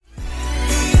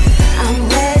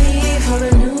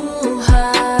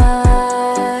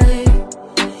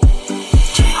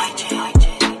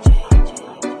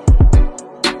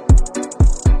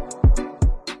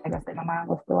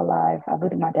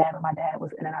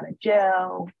out of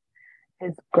jail.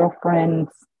 His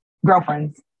girlfriends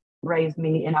raised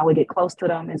me, and I would get close to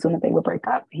them. And as soon as they would break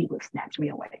up, he would snatch me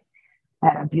away. I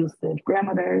had an abusive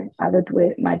grandmother. I lived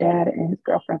with my dad and his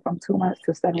girlfriend from 2 months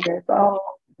to 7 years old.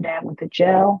 Dad went to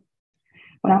jail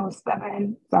when I was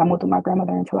 7. So I moved with my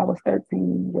grandmother until I was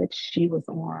 13, which she was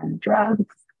on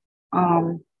drugs.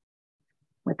 Um,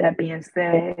 with that being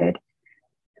said,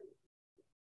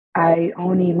 I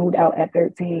only moved out at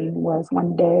 13 was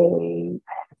one day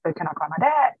I said, can I call my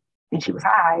dad? And she was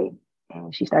high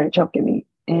and she started choking me.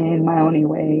 And my only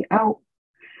way out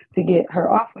to get her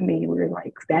off of me, we were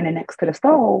like standing next to the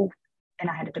stove and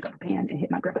I had to pick up a pan and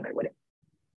hit my grandmother with it.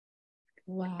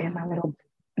 Wow. And my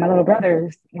little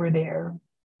brothers were there.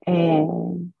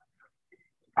 And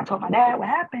I told my dad what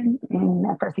happened. And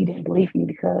at first he didn't believe me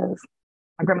because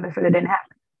my grandmother said it didn't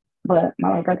happen. But my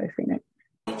little brother seen it.